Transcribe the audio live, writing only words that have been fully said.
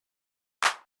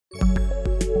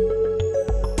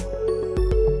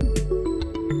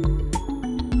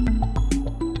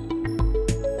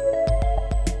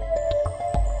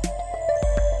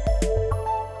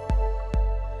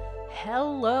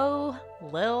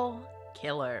Serial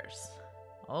killers.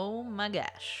 Oh my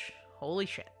gosh. Holy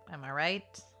shit. Am I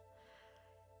right?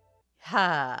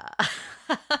 Ha.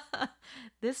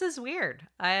 This is weird.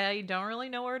 I don't really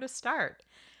know where to start.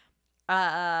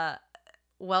 Uh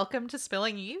Welcome to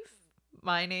Spilling Eve.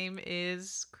 My name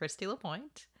is Kristy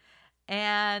LaPointe,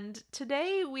 and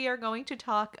today we are going to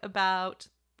talk about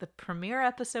the premiere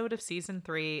episode of season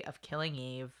 3 of Killing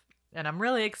Eve, and I'm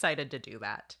really excited to do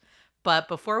that. But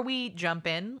before we jump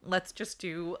in, let's just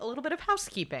do a little bit of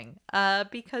housekeeping,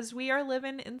 because we are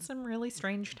living in some really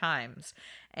strange times.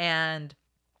 And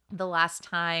the last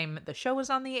time the show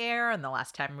was on the air and the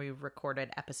last time we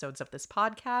recorded episodes of this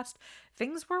podcast,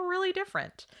 things were really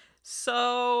different.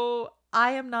 So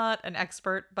I am not an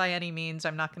expert by any means.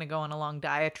 I'm not going to go on a long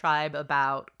diatribe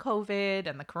about COVID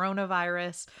and the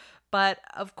coronavirus. But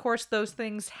of course, those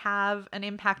things have an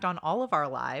impact on all of our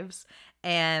lives.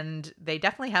 And they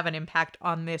definitely have an impact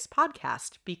on this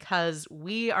podcast because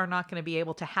we are not going to be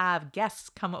able to have guests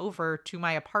come over to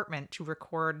my apartment to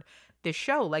record this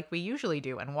show like we usually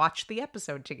do and watch the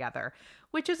episode together,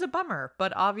 which is a bummer,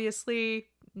 but obviously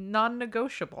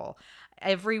non-negotiable.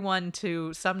 Everyone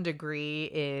to some degree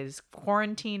is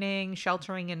quarantining,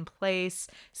 sheltering in place,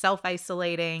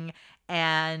 self-isolating,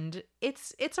 and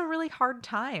it's a really hard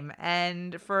time.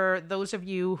 And for those of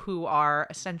you who are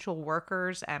essential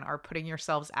workers and are putting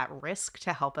yourselves at risk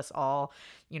to help us all,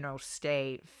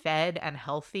 stay fed and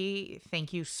healthy,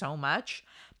 thank you so much.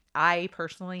 I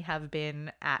personally have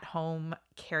been at home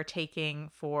caretaking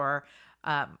for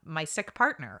my sick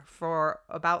partner for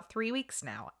about 3 weeks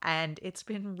now, and it's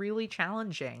been really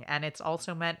challenging. And it's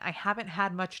also meant I haven't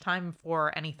had much time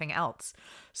for anything else.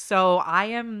 So I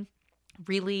am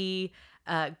really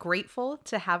grateful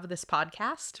to have this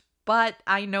podcast, but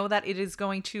I know that it is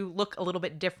going to look a little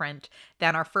bit different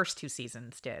than our first 2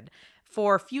 seasons did.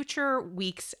 For future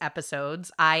weeks'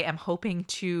 episodes, I am hoping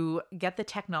to get the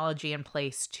technology in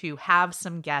place to have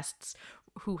some guests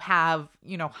who have,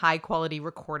 high quality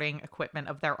recording equipment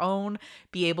of their own,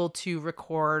 be able to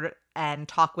record and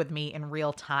talk with me in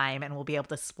real time, and we'll be able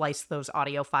to splice those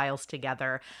audio files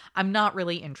together. I'm not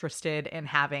really interested in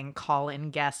having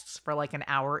call-in guests for like an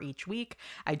hour each week.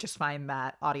 I just find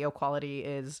that audio quality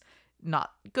is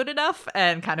not good enough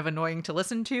and kind of annoying to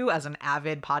listen to as an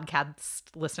avid podcast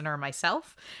listener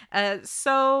myself.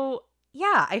 So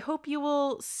yeah, I hope you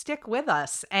will stick with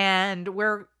us. And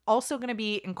we're also going to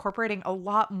be incorporating a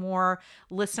lot more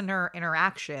listener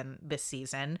interaction this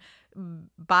season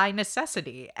by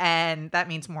necessity. And that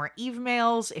means more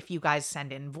emails. If you guys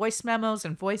send in voice memos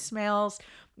and voicemails,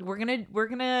 we're going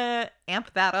to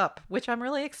amp that up, which I'm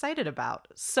really excited about.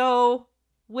 So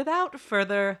without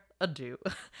further ado,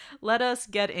 let us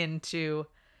get into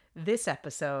this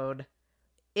episode.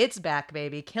 It's back,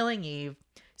 baby. Killing Eve,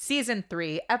 Season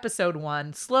 3, Episode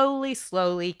 1,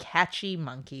 Slowly, Catchy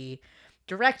Monkey.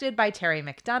 Directed by Terry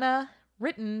McDonough.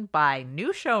 Written by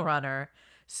new showrunner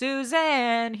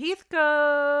Suzanne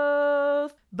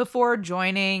Heathcote. Before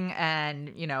joining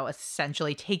and,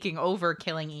 essentially taking over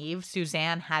Killing Eve,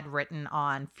 Suzanne had written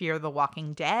on Fear the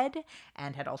Walking Dead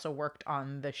and had also worked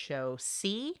on the show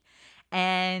See.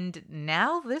 And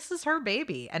now this is her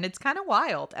baby, and it's kind of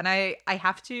wild. And I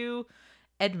have to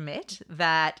admit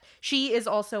that she is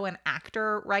also an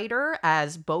actor writer,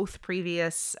 as both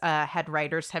previous head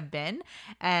writers have been,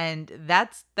 and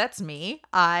that's me.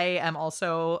 I am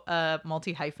also a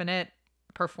multi-hyphenate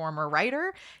performer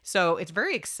writer, so it's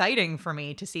very exciting for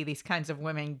me to see these kinds of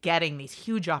women getting these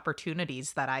huge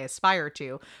opportunities that I aspire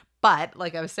to. But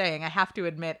like I was saying, I have to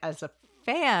admit, as a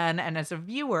fan and as a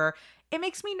viewer, it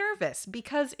makes me nervous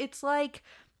because it's like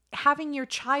having your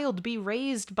child be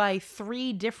raised by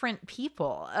 3 different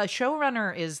people. A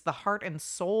showrunner is the heart and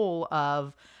soul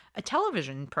of a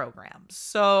television program.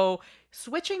 So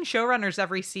switching showrunners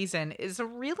every season is a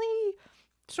really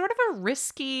sort of a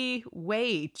risky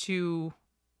way to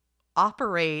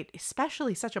operate,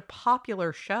 especially such a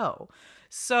popular show.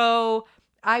 So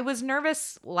I was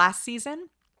nervous last season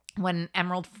when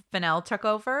Emerald Fennell took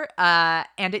over,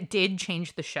 and it did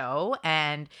change the show,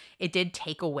 and it did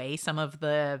take away some of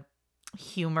the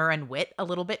humor and wit a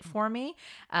little bit for me.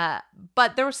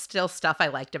 But there was still stuff I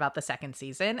liked about the second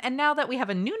season. And now that we have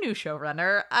a new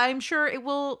showrunner, I'm sure it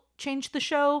will change the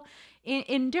show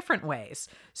in different ways.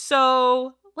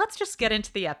 So let's just get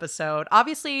into the episode.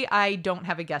 Obviously, I don't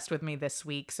have a guest with me this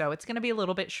week, so it's going to be a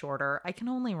little bit shorter. I can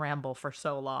only ramble for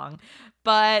so long.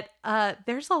 But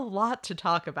there's a lot to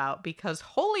talk about because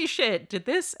holy shit, did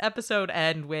this episode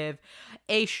end with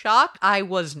a shock I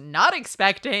was not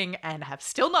expecting and have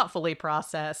still not fully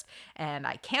processed. And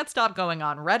I can't stop going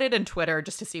on Reddit and Twitter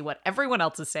just to see what everyone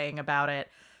else is saying about it.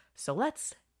 So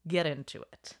let's get into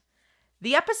it.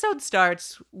 The episode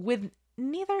starts with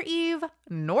neither Eve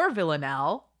nor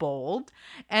Villanelle bold,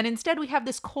 and instead we have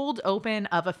this cold open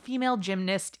of a female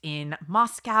gymnast in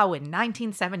Moscow in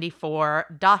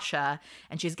 1974, Dasha,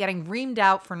 and she's getting reamed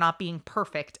out for not being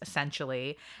perfect,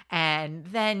 essentially. And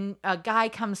then a guy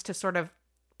comes to sort of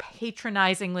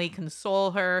patronizingly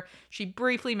console her. She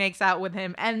briefly makes out with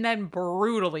him and then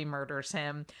brutally murders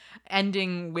him,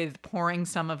 ending with pouring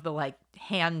some of the like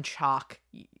hand chalk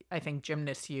I think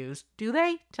gymnasts use. Do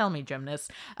they? Tell me, gymnasts.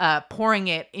 Pouring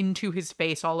it into his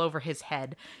face all over his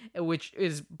head, which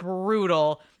is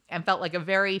brutal and felt like a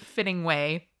very fitting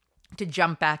way to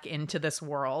jump back into this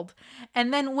world.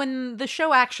 And then when the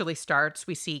show actually starts,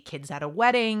 we see kids at a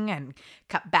wedding and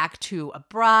cut back to a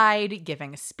bride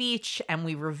giving a speech, and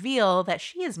we reveal that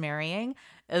she is marrying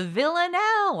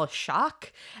Villanelle.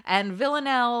 Shock. And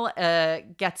Villanelle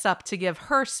gets up to give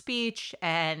her speech,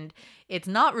 and it's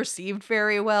not received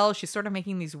very well. She's sort of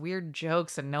making these weird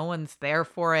jokes and no one's there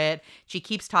for it. She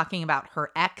keeps talking about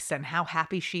her ex and how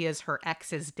happy she is her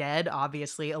ex is dead,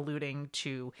 obviously alluding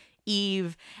to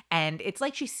Eve. And it's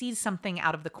like she sees something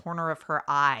out of the corner of her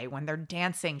eye. When they're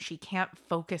dancing, she can't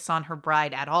focus on her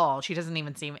bride at all. She doesn't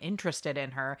even seem interested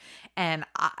in her. And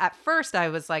at first I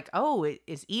was like, oh,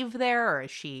 is Eve there? Or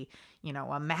is she,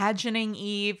 imagining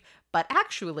Eve? But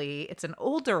actually, it's an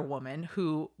older woman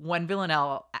who, when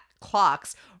Villanelle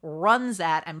clocks, runs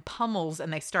at and pummels,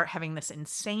 and they start having this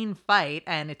insane fight.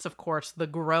 And it's, of course, the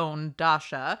grown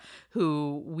Dasha,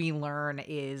 who we learn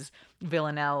is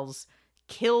Villanelle's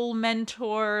kill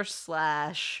mentor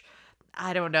slash,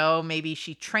 I don't know, maybe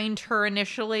she trained her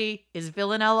initially. Is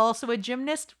Villanelle also a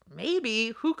gymnast? Maybe.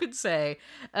 Who could say?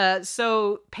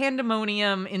 So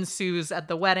pandemonium ensues at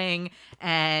the wedding,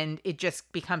 and it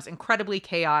just becomes incredibly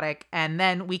chaotic. And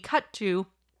then we cut to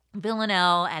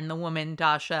Villanelle and the woman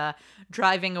Dasha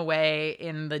driving away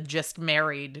in the just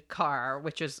married car,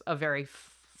 which is a very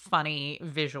funny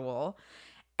visual.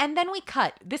 And then we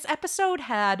cut. This episode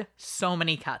had so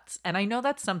many cuts, and I know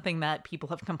that's something that people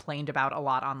have complained about a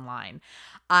lot online.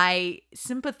 I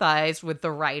sympathize with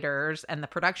the writers and the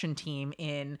production team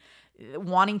in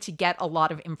wanting to get a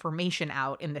lot of information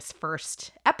out in this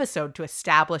first episode to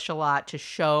establish a lot, to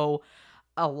show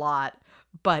a lot.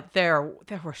 But there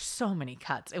were so many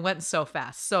cuts. It went so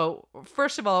fast. So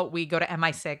first of all, we go to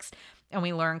MI6 and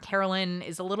we learn Carolyn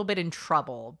is a little bit in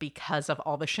trouble because of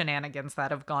all the shenanigans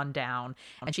that have gone down.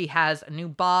 And she has a new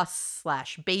boss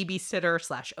slash babysitter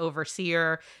slash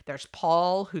overseer. There's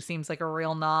Paul, who seems like a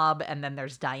real knob. And then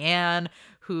there's Diane,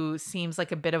 who seems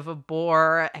like a bit of a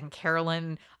bore. And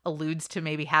Carolyn alludes to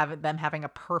maybe them having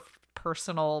a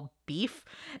personal beef.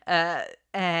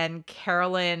 And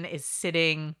Carolyn is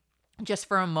sitting just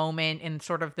for a moment in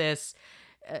sort of this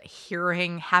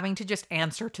hearing, having to just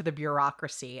answer to the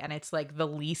bureaucracy. And it's like the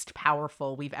least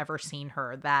powerful we've ever seen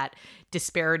her. That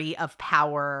disparity of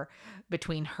power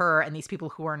between her and these people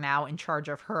who are now in charge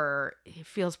of her, it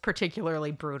feels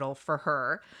particularly brutal for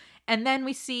her. And then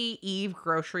we see Eve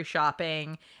grocery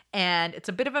shopping, and it's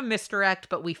a bit of a misdirect,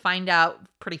 but we find out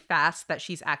pretty fast that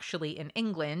she's actually in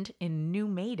England, in New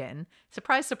Maiden.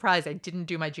 Surprise, surprise, I didn't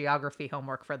do my geography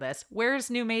homework for this. Where's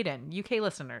New Maiden? UK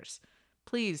listeners,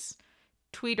 please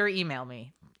tweet or email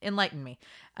me. Enlighten me.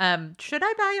 Should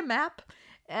I buy a map?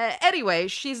 Anyway,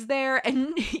 she's there,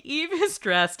 and Eve is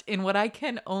dressed in what I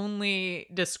can only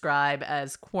describe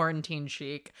as quarantine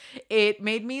chic. It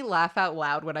made me laugh out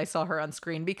loud when I saw her on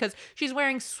screen because she's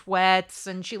wearing sweats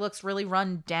and she looks really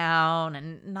run down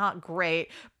and not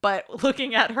great. But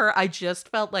looking at her, I just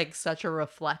felt like such a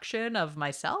reflection of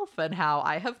myself and how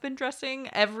I have been dressing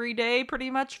every day pretty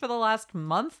much for the last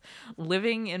month,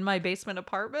 living in my basement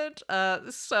apartment.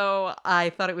 So I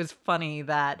thought it was funny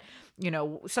that,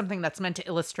 something that's meant to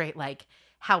illustrate like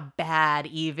how bad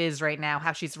Eve is right now,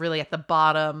 how she's really at the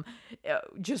bottom,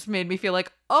 just made me feel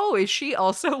like, oh, is she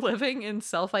also living in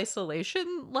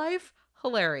self-isolation life?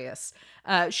 Hilarious.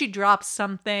 She drops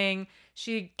something,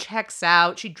 she checks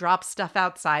out, she drops stuff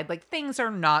outside. Like, things are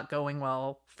not going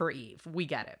well for Eve. We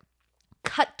get it.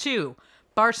 Cut to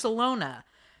Barcelona.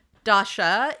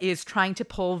 Dasha is trying to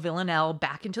pull Villanelle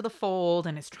back into the fold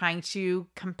and is trying to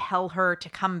compel her to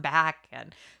come back,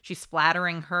 and she's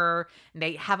flattering her.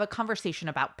 They have a conversation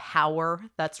about power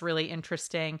that's really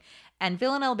interesting. And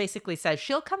Villanelle basically says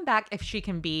she'll come back if she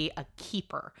can be a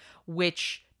keeper,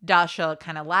 which Dasha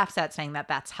kind of laughs at, saying that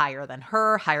that's higher than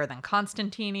her, higher than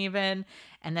Constantine even.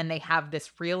 And then they have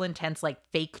this real intense like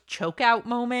fake chokeout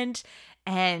moment.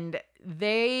 And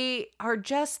they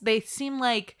seem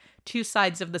like two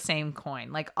sides of the same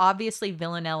coin. Like, obviously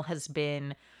Villanelle has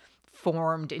been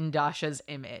formed in Dasha's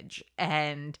image,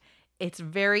 and it's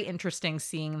very interesting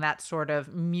seeing that sort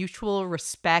of mutual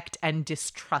respect and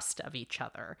distrust of each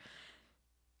other.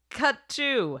 Cut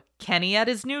to Kenny at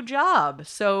his new job.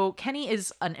 So Kenny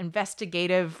is an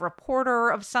investigative reporter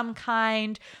of some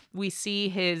kind. We see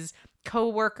his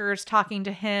coworkers talking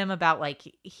to him about like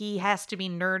he has to be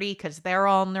nerdy because they're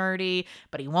all nerdy,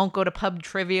 but he won't go to pub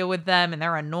trivia with them and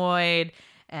they're annoyed.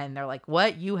 And they're like,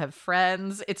 "What? You have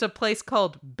friends?" It's a place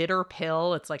called Bitter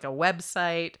Pill. It's like a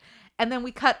website. And then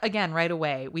we cut again right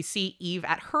away. We see Eve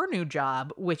at her new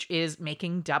job, which is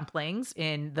making dumplings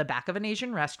in the back of an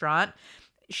Asian restaurant.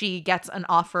 She gets an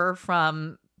offer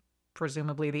from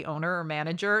presumably the owner or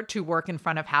manager to work in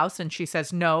front of house. And she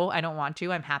says, "No, I don't want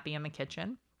to. I'm happy in the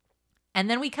kitchen." And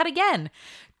then we cut again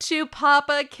to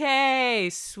Papa K,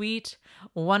 sweet,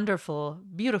 wonderful,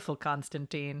 beautiful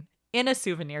Constantine in a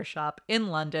souvenir shop in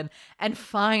London. And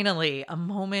finally, a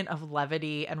moment of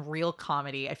levity and real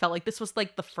comedy. I felt like this was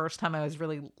like the first time I was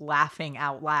really laughing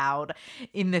out loud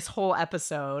in this whole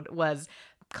episode was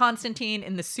Constantine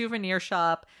in the souvenir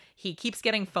shop. He keeps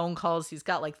getting phone calls. He's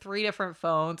got like 3 different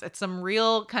phones. It's some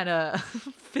real kind of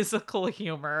physical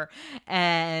humor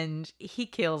and he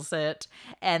kills it.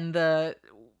 And the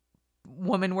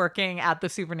woman working at the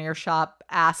souvenir shop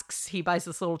asks, he buys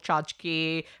this little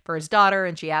tchotchke for his daughter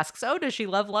and she asks, "Oh, does she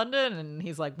love London?" And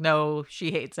he's like, "No,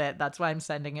 she hates it. That's why I'm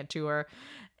sending it to her."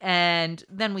 And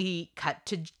then we cut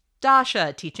to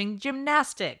Dasha teaching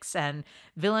gymnastics and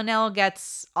Villanelle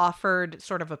gets offered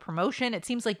sort of a promotion. It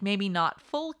seems like maybe not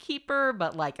full keeper,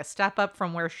 but like a step up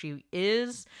from where she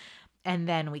is. And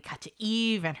then we cut to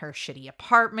Eve and her shitty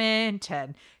apartment,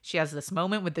 and she has this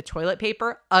moment with the toilet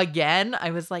paper. Again,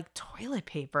 I was like, toilet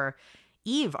paper?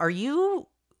 Eve, are you,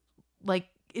 like,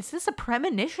 is this a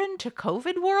premonition to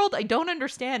COVID world? I don't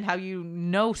understand how you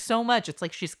know so much. It's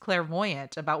like she's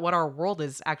clairvoyant about what our world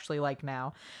is actually like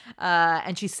now.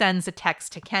 And she sends a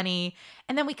text to Kenny.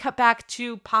 And then we cut back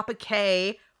to Papa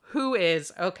K, who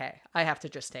is, okay, I have to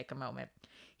just take a moment.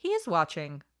 He is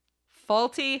watching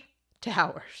Faulty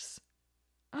Towers.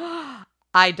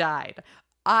 I died.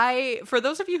 For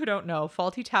those of you who don't know,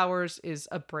 Faulty Towers is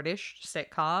a British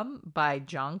sitcom by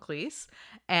John Cleese,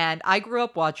 and I grew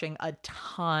up watching a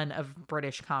ton of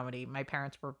British comedy. My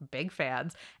parents were big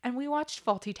fans, and we watched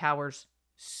Faulty Towers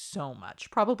so much,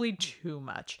 probably too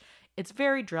much. It's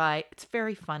very dry, it's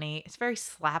very funny, it's very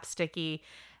slapsticky.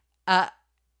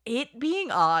 It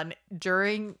being on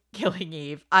during Killing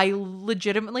Eve, I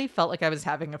legitimately felt like I was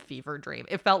having a fever dream.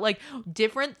 It felt like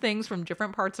different things from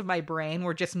different parts of my brain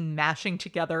were just mashing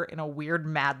together in a weird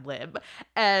Mad Lib.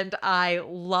 And I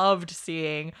loved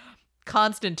seeing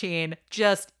Constantine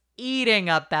just eating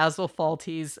up Basil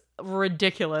Fawlty's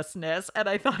ridiculousness. And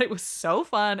I thought it was so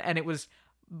fun. And it was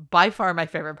by far my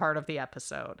favorite part of the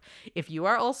episode. If you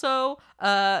are also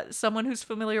someone who's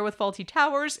familiar with Faulty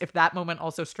Towers, if that moment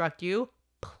also struck you,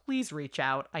 please reach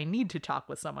out. I need to talk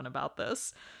with someone about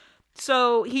this.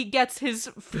 So he gets his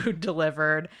food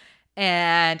delivered.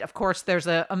 And of course, there's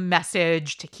a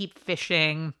message to keep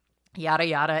fishing, yada,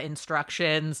 yada,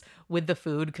 instructions with the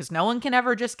food, because no one can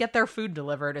ever just get their food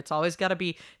delivered. It's always got to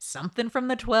be something from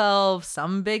the 12,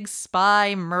 some big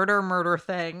spy murder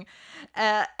thing.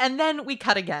 And then we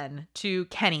cut again to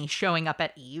Kenny showing up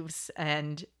at Eve's,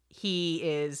 and he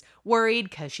is worried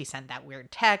because she sent that weird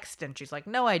text and she's like,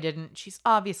 "No, I didn't." She's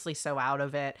obviously so out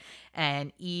of it.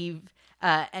 And Eve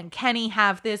and Kenny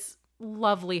have this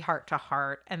lovely heart to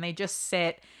heart and they just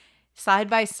sit side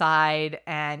by side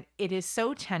and it is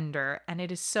so tender and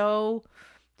it is so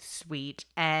sweet.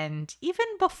 And even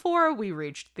before we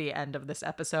reached the end of this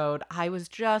episode, I was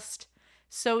just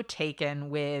so taken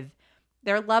with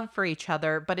their love for each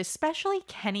other, but especially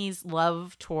Kenny's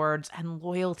love towards and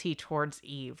loyalty towards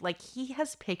Eve. Like, he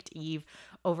has picked Eve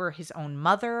over his own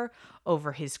mother,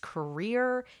 over his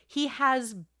career. He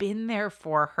has been there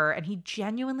for her and he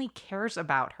genuinely cares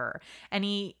about her. And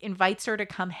he invites her to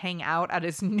come hang out at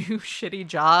his new shitty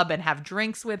job and have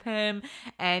drinks with him.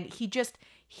 And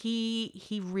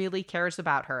he really cares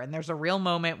about her. And there's a real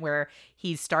moment where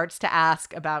he starts to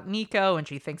ask about Nico and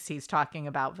she thinks he's talking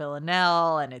about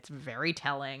Villanelle, and it's very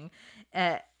telling.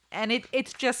 And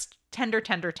it's just tender.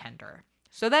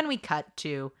 So then we cut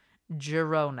to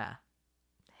Girona.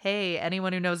 Hey,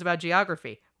 anyone who knows about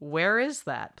geography, where is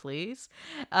that, please?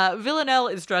 Villanelle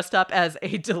is dressed up as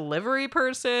a delivery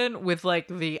person with like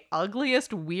the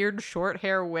ugliest weird short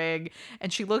hair wig,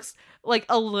 and she looks like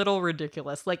a little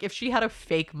ridiculous. Like, if she had a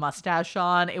fake mustache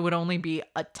on, it would only be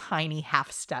a tiny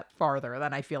half step farther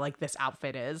than I feel like this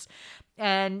outfit is.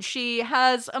 And she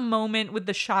has a moment with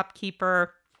the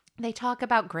shopkeeper. They talk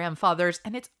about grandfathers,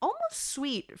 and it's almost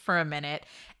sweet for a minute.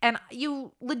 And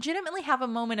you legitimately have a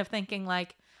moment of thinking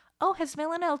like, oh, has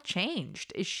Villanelle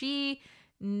changed? Is she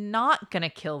not going to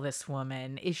kill this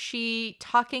woman? Is she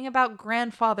talking about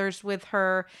grandfathers with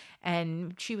her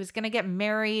and she was going to get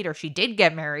married, or she did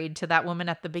get married to that woman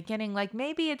at the beginning? Like,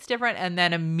 maybe it's different. And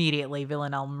then immediately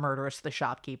Villanelle murders the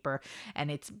shopkeeper,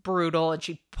 and it's brutal. And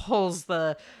she pulls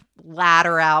the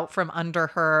ladder out from under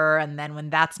her. And then when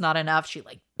that's not enough, she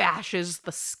like bashes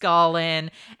the skull in.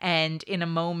 And in a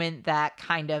moment that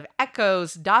kind of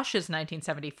echoes Dasha's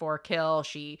 1974 kill,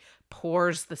 she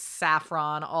pours the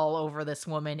saffron all over this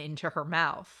woman into her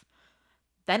mouth.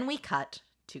 Then we cut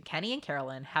to Kenny and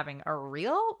Carolyn having a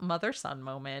real mother-son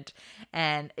moment,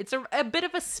 and it's a bit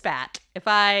of a spat, if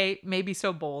I may be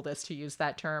so bold as to use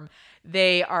that term.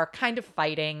 They are kind of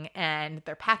fighting, and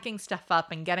they're packing stuff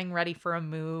up and getting ready for a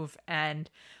move, and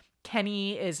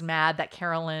Kenny is mad that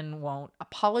Carolyn won't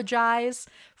apologize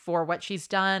for what she's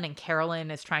done, and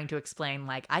Carolyn is trying to explain,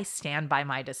 like, I stand by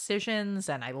my decisions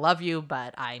and I love you,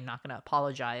 but I'm not going to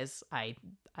apologize. I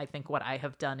think what I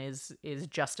have done is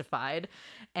justified.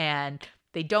 And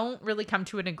they don't really come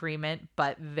to an agreement,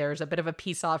 but there's a bit of a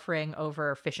peace offering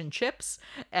over fish and chips,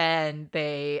 and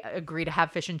they agree to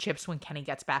have fish and chips when Kenny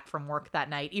gets back from work that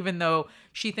night, even though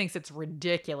she thinks it's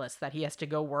ridiculous that he has to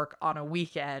go work on a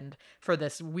weekend for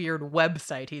this weird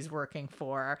website he's working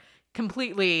for,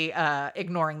 completely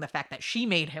ignoring the fact that she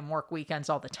made him work weekends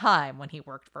all the time when he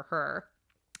worked for her.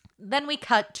 Then we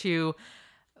cut to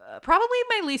probably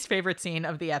my least favorite scene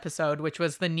of the episode, which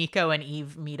was the Nico and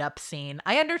Eve meetup scene.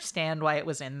 I understand why it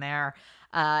was in there.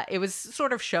 It was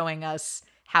sort of showing us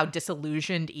how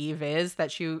disillusioned Eve is,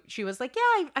 that she was like,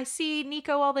 yeah, I see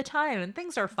Nico all the time and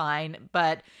things are fine.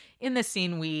 But in this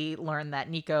scene, we learn that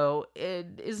Nico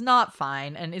is not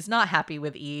fine and is not happy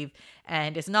with Eve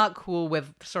and is not cool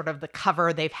with sort of the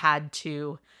cover they've had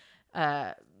to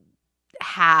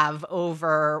have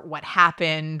over what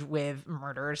happened with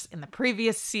murders in the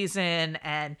previous season,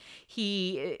 and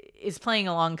he is playing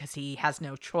along because he has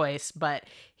no choice, but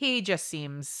he just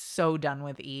seems so done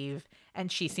with Eve,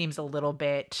 and she seems a little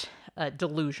bit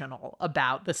delusional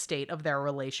about the state of their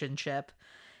relationship.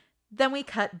 Then we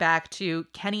cut back to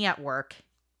Kenny at work,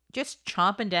 just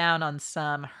chomping down on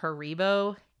some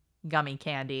Haribo gummy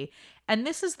candy, and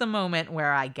this is the moment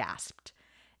where I gasped.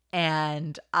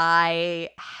 And I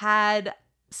had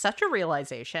such a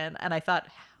realization, and I thought,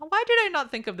 why did I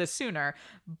not think of this sooner?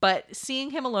 But seeing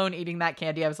him alone eating that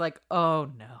candy, I was like, oh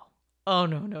no. Oh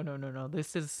no, no, no, no, no.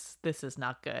 This is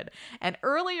not good. And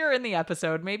earlier in the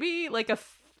episode, maybe like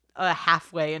a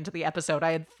halfway into the episode,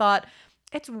 I had thought,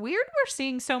 it's weird we're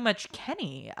seeing so much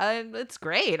Kenny. It's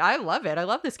great. I love it. I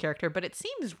love this character, but it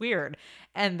seems weird.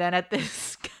 And then at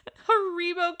this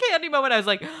Haribo candy moment, I was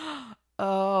like,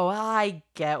 oh, I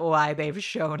get why they've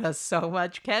shown us so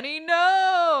much Kenny.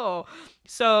 No!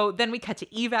 So then we cut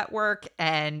to Eve at work,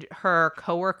 and her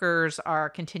coworkers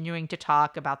are continuing to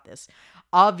talk about this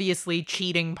obviously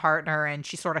cheating partner, and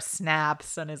she sort of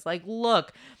snaps and is like,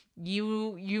 look,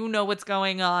 you know what's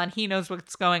going on. He knows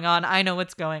what's going on. I know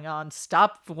what's going on.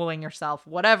 Stop fooling yourself.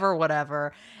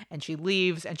 Whatever. And she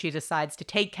leaves, and she decides to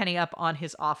take Kenny up on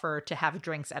his offer to have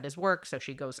drinks at his work. So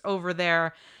she goes over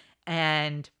there,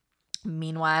 and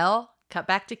meanwhile, cut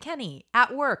back to Kenny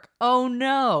at work. Oh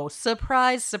no,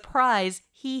 surprise, surprise,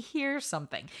 he hears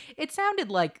something. It sounded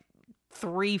like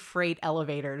 3 freight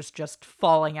elevators just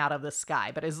falling out of the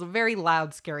sky, but it's very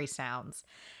loud, scary sounds.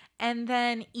 And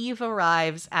then Eve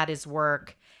arrives at his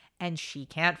work, and she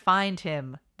can't find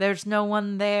him. There's no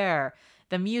one there.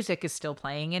 The music is still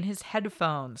playing in his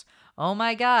headphones. Oh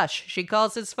my gosh, she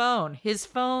calls his phone. His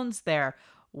phone's there.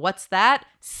 What's that?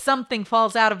 Something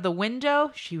falls out of the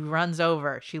window. She runs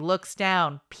over. She looks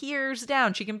down, peers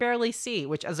down. She can barely see,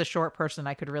 which as a short person,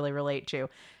 I could really relate to.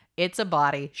 It's a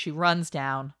body. She runs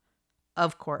down.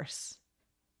 Of course.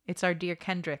 It's our dear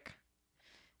Kendrick.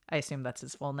 I assume that's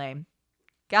his full name.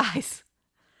 Guys,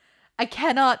 I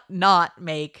cannot not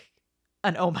make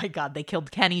an oh my god, they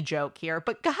killed Kenny joke here.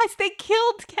 But guys, they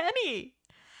killed Kenny.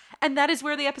 And that is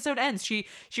where the episode ends. She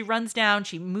runs down,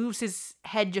 she moves his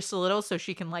head just a little so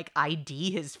she can like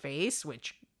ID his face,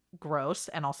 which gross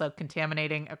and also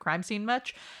contaminating a crime scene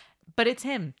much. But it's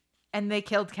him. And they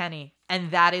killed Kenny. And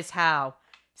that is how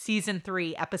season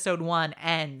 3, episode 1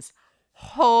 ends.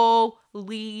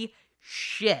 Holy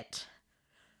shit.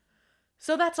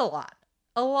 So that's a lot.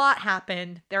 A lot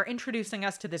happened. They're introducing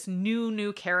us to this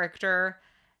new character.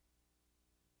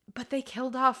 But they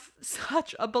killed off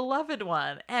such a beloved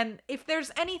one. And if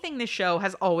there's anything this show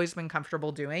has always been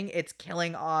comfortable doing, it's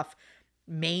killing off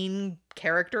main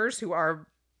characters who are,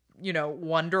 you know,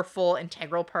 wonderful,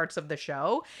 integral parts of the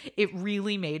show. It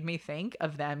really made me think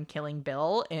of them killing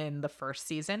Bill in the first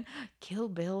season. Kill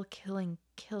Bill,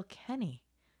 kill Kenny.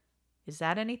 Is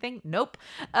that anything? Nope.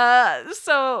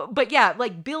 But yeah,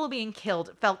 like Bill being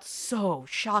killed felt so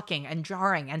shocking and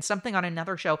jarring and something on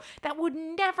another show that would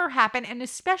never happen, and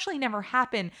especially never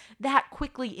happen that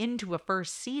quickly into a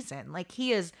first season. Like,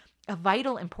 he is a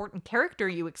vital, important character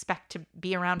you expect to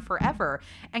be around forever.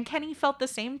 And Kenny felt the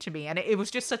same to me. And it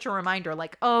was just such a reminder,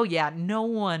 like, oh yeah, no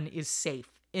one is safe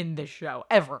in this show,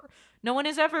 ever. No one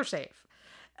is ever safe.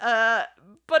 Uh,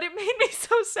 but it made me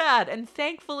so sad. And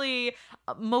thankfully,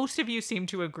 most of you seem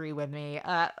to agree with me,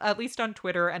 at least on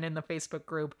Twitter and in the Facebook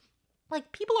group.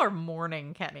 Like, people are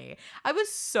mourning Kenny. I was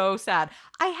so sad.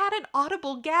 I had an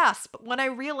audible gasp when I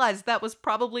realized that was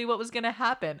probably what was going to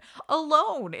happen.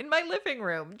 Alone in my living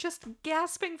room, just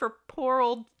gasping for poor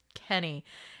old Kenny.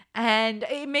 And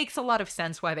it makes a lot of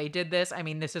sense why they did this. I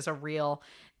mean, this is a real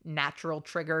natural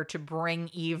trigger to bring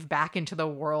Eve back into the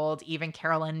world. Eve and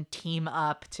Carolyn team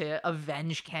up to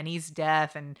avenge Kenny's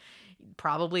death, and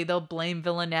probably they'll blame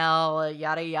Villanelle,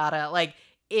 yada yada. Like,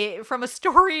 from a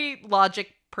story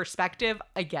logic perspective,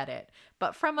 I get it.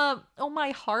 But from a oh my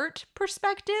heart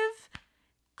perspective,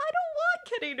 I don't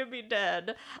want Kenny to be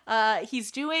dead.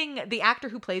 The actor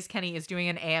who plays Kenny is doing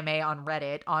an AMA on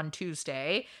Reddit on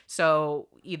Tuesday. So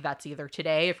that's either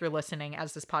today, if you're listening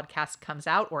as this podcast comes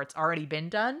out, or it's already been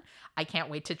done. I can't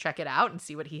wait to check it out and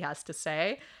see what he has to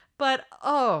say. But,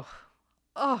 oh,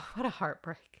 what a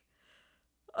heartbreak.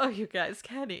 Oh, you guys,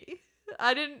 Kenny.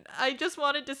 I just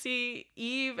wanted to see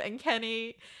Eve and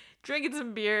Kenny drinking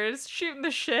some beers, shooting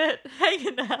the shit,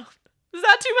 hanging out. Is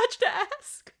that too much to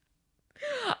ask?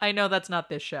 I know that's not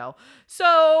this show.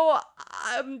 So,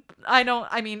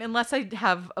 unless I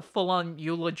have a full-on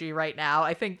eulogy right now,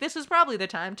 I think this is probably the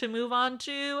time to move on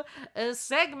to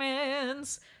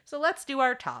segments. So let's do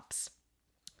our tops.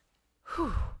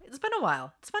 Whew, it's been a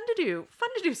while. It's fun to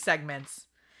do segments.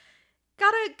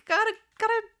 Got a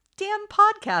damn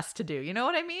podcast to do. You know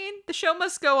what I mean? The show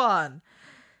must go on.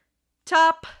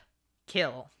 Top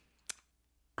kill.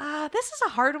 This is a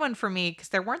hard one for me because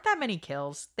there weren't that many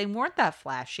kills. They weren't that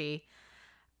flashy.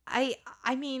 I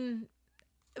mean,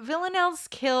 Villanelle's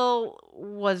kill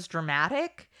was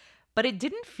dramatic, but it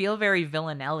didn't feel very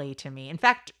Villanelle to me. In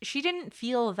fact, she didn't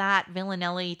feel that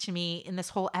Villanelle to me in this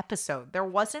whole episode. There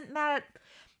wasn't that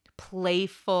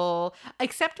playful,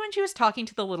 except when she was talking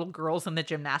to the little girls in the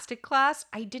gymnastic class.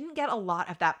 I didn't get a lot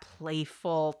of that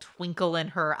playful twinkle in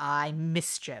her eye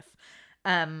mischief.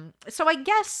 So I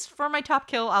guess for my top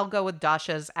kill, I'll go with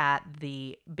Dasha's at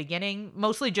the beginning,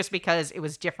 mostly just because it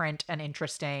was different and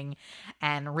interesting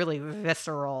and really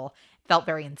visceral, felt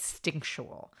very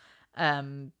instinctual.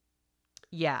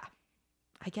 Yeah,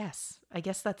 I guess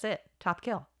that's it. Top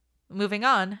kill. Moving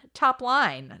on, top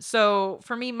line. So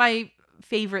for me, my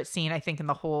favorite scene, I think, in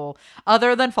the whole,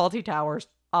 other than Faulty Towers,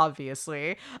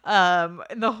 obviously,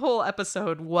 in the whole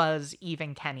episode was Eve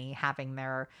and Kenny having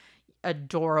their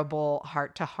adorable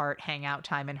heart-to-heart hangout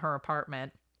time in her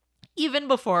apartment. Even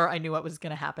before I knew what was going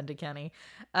to happen to Kenny,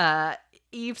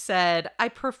 Eve said, "I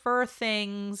prefer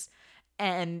things,"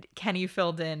 and Kenny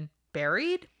filled in,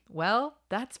 "buried? Well,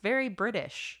 that's very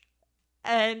British."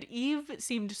 And Eve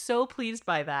seemed so pleased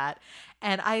by that.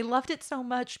 And I loved it so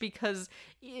much because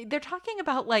they're talking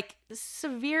about like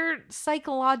severe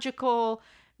psychological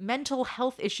mental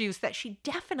health issues that she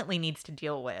definitely needs to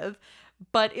deal with.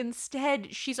 But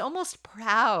instead, she's almost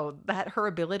proud that her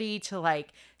ability to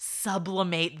like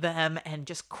sublimate them and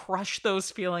just crush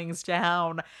those feelings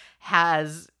down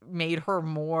has made her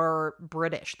more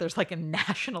British. There's like a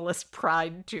nationalist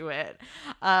pride to it,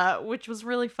 which was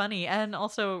really funny and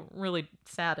also really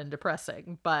sad and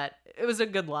depressing. But it was a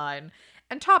good line.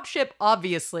 And Top Ship,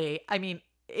 obviously, I mean,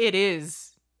 it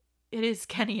is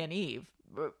Kenny and Eve,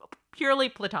 purely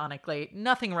platonically,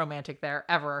 nothing romantic there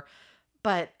ever.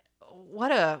 But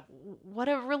what a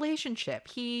relationship.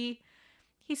 He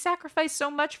sacrificed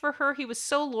so much for her. He was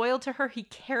so loyal to her. He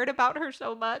cared about her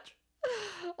so much.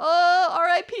 Oh,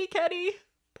 R.I.P. Kenny.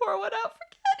 Pour one out for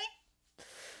Kenny.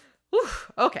 Whew,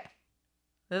 okay.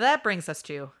 That brings us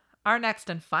to our next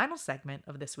and final segment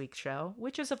of this week's show,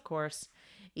 which is, of course,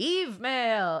 Eve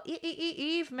Mail.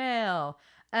 Eve Mail.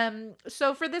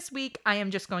 So for this week, I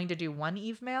am just going to do one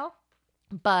Eve Mail.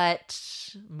 But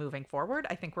moving forward,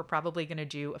 I think we're probably going to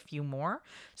do a few more.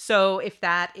 So if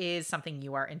that is something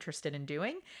you are interested in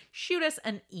doing, shoot us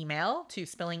an email to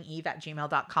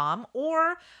spillingeve@gmail.com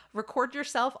or record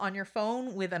yourself on your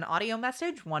phone with an audio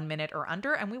message, 1 minute or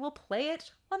under, and we will play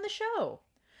it on the show.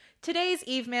 Today's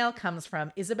Eve mail comes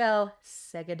from Isabel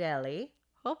Segadelli.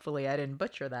 Hopefully I didn't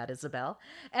butcher that, Isabel.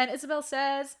 And Isabel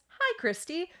says, "Hi,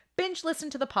 Kristy. Binge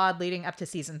listened to the pod leading up to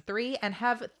season 3 and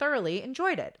have thoroughly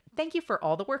enjoyed it. Thank you for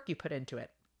all the work you put into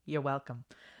it." You're welcome.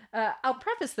 I'll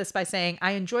preface this by saying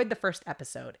I enjoyed the first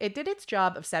episode. It did its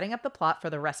job of setting up the plot for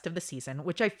the rest of the season,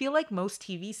 which I feel like most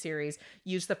TV series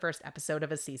use the first episode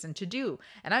of a season to do.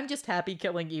 And I'm just happy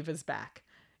Killing Eve is back.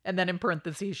 And then in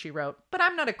parentheses, she wrote, but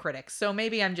I'm not a critic, so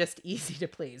maybe I'm just easy to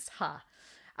please. Ha.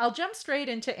 I'll jump straight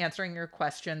into answering your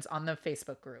questions on the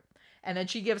Facebook group. And then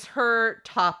she gives her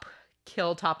top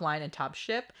kill, top line, and top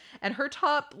ship. And her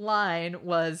top line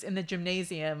was in the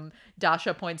gymnasium.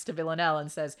 Dasha points to Villanelle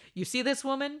and says, you see this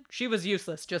woman? She was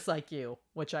useless, just like you,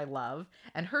 which I love.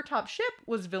 And her top ship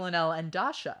was Villanelle and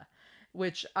Dasha,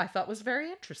 which I thought was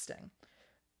very interesting.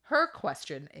 Her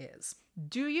question is,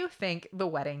 do you think the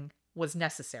wedding was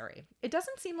necessary? It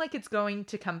doesn't seem like it's going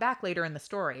to come back later in the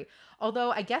story,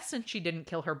 although I guess since she didn't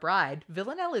kill her bride,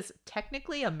 Villanelle is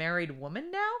technically a married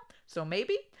woman now, so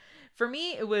maybe? For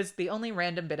me, it was the only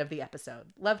random bit of the episode.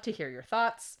 Love to hear your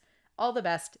thoughts. All the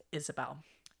best, Isabel.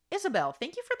 Isabel,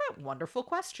 thank you for that wonderful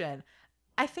question.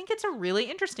 I think it's a really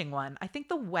interesting one. I think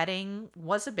the wedding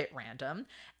was a bit random,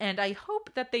 and I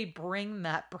hope that they bring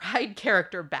that bride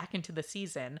character back into the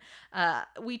season.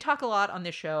 We talk a lot on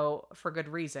this show, for good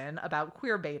reason, about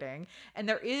queer baiting, and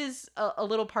there is a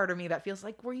little part of me that feels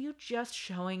like, were you just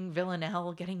showing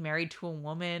Villanelle getting married to a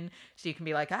woman so you can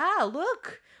be like,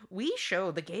 look, we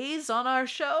show the gays on our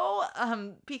show?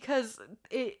 Because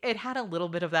it had a little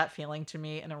bit of that feeling to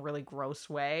me in a really gross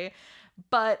way.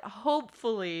 But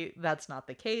hopefully that's not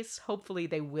the case. Hopefully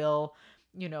they will,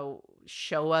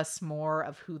 show us more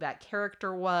of who that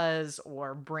character was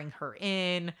or bring her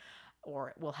in, or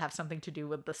it will have something to do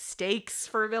with the stakes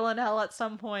for Villanelle at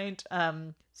some point.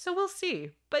 So we'll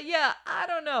see. But yeah, I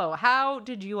don't know. How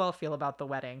did you all feel about the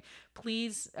wedding?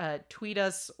 Please tweet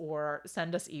us or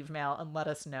send us email and let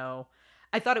us know.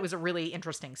 I thought it was a really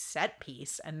interesting set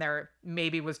piece, and there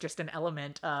maybe was just an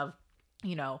element of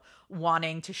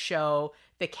wanting to show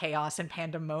the chaos and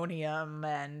pandemonium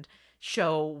and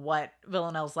show what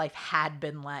Villanelle's life had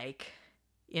been like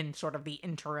in sort of the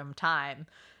interim time.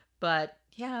 But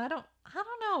yeah, I don't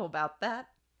know about that.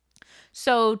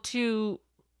 So to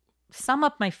sum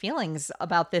up my feelings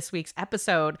about this week's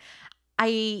episode,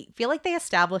 I feel like they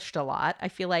established a lot. I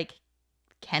feel like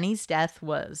Kenny's death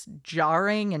was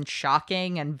jarring and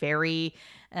shocking and very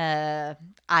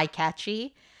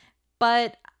eye-catchy.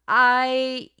 But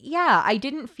I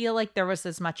didn't feel like there was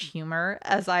as much humor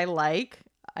as I like.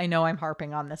 I know I'm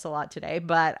harping on this a lot today,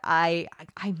 but I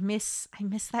miss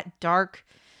that dark,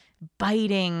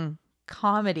 biting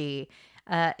comedy,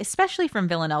 especially from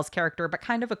Villanelle's character, but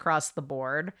kind of across the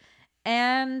board.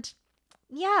 And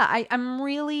yeah, I'm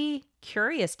really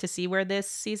curious to see where this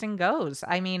season goes.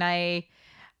 I mean, I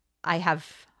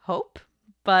have hope,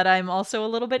 but I'm also a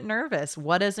little bit nervous.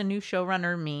 What does a new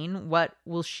showrunner mean? What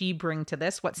will she bring to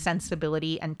this? What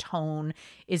sensibility and tone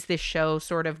is this show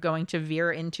sort of going to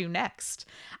veer into next?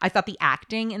 I thought the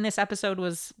acting in this episode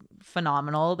was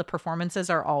phenomenal. The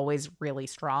performances are always really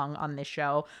strong on this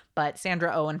show, but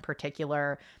Sandra Oh in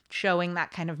particular, showing that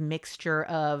kind of mixture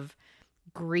of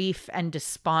grief and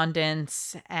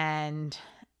despondence and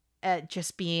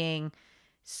just being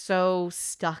so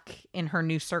stuck in her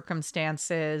new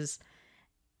circumstances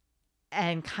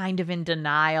and kind of in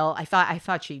denial. I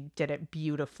thought she did it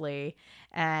beautifully,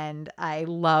 and I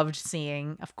loved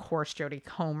seeing, of course, Jodie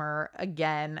Comer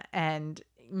again and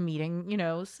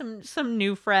meeting, some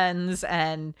new friends.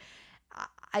 And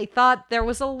I thought there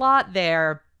was a lot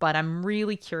there, but I'm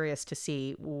really curious to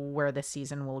see where this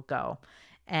season will go.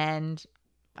 And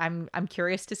I'm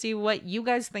curious to see what you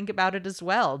guys think about it as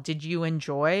well. Did you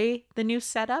enjoy the new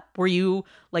setup? Were you,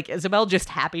 like Isabel, just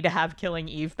happy to have Killing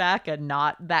Eve back and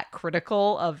not that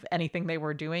critical of anything they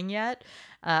were doing yet?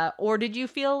 Or did you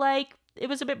feel like it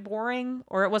was a bit boring,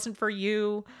 or it wasn't for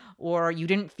you, or you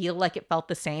didn't feel like it felt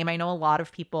the same? I know a lot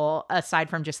of people, aside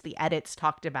from just the edits,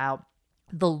 talked about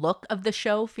the look of the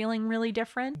show feeling really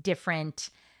different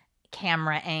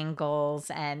camera angles.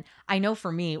 And I know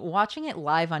for me, watching it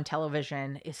live on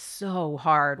television is so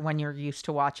hard when you're used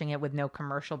to watching it with no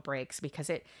commercial breaks, because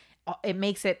it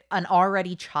makes it an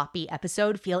already choppy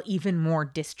episode feel even more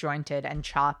disjointed and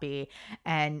choppy.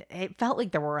 And it felt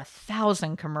like there were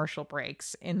 1,000 commercial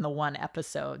breaks in the one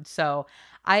episode. So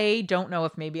I don't know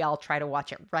if maybe I'll try to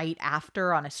watch it right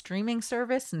after on a streaming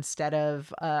service instead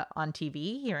of on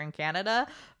TV here in Canada.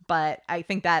 But I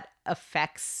think that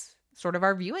affects sort of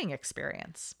our viewing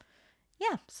experience.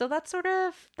 Yeah, so that's sort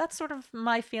of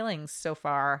my feelings so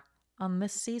far on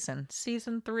this season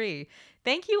 3.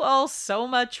 Thank you all so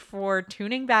much for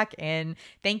tuning back in.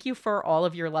 Thank you for all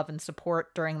of your love and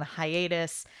support during the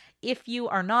hiatus. If you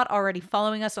are not already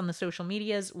following us on the social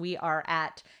medias, we are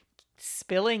at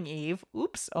Spilling Eve.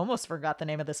 Oops, almost forgot the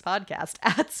name of this podcast.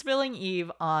 At Spilling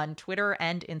Eve on Twitter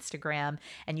and Instagram.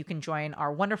 And you can join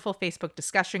our wonderful Facebook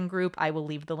discussion group. I will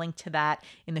leave the link to that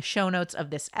in the show notes of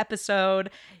this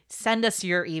episode. Send us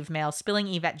your Eve mail,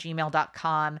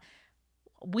 spillingeve@gmail.com.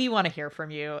 We want to hear from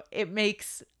you. It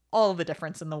makes all the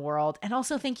difference in the world. And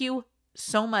also thank you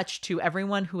so much to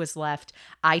everyone who has left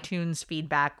iTunes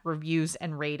feedback, reviews,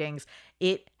 and ratings.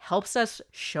 It helps us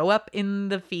show up in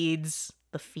the feeds.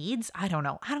 The feeds? I don't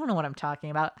know what I'm talking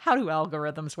about. How do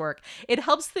algorithms work? It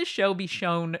helps this show be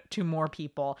shown to more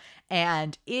people.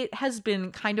 And it has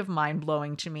been kind of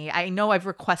mind-blowing to me. I know I've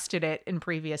requested it in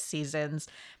previous seasons,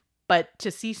 but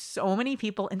to see so many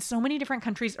people in so many different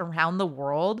countries around the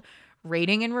world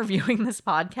rating and reviewing this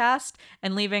podcast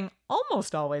and leaving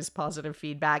almost always positive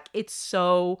feedback, it's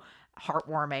so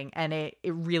heartwarming, and it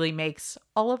really makes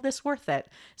all of this worth it.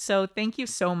 So thank you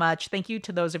so much. Thank you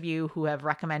to those of you who have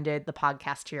recommended the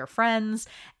podcast to your friends.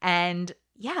 And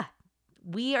yeah,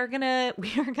 we are gonna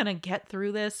get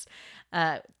through this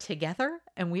together,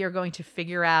 and we are going to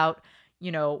figure out,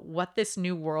 what this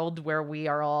new world where we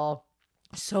are all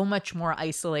so much more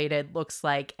isolated looks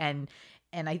like. And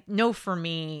I know for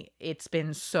me, it's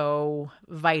been so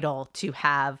vital to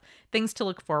have things to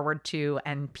look forward to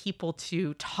and people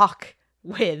to talk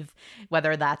with,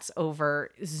 whether that's over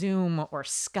Zoom or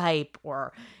Skype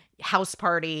or House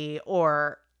Party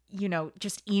or,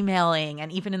 just emailing,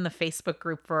 and even in the Facebook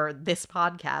group for this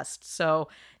podcast. So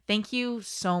thank you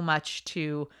so much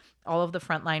to all of the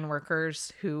frontline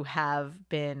workers who have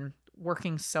been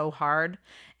working so hard.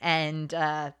 And,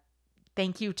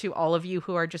 thank you to all of you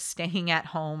who are just staying at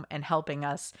home and helping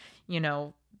us,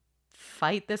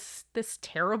 fight this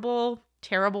terrible,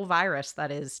 terrible virus that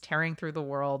is tearing through the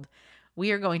world.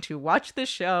 We are going to watch this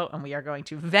show, and we are going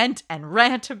to vent and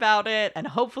rant about it and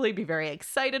hopefully be very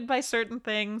excited by certain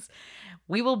things.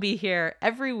 We will be here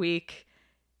every week.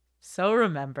 So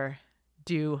remember,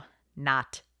 do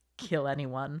not kill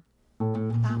anyone.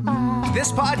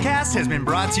 This podcast has been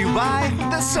brought to you by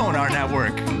the Sonar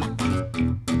Network.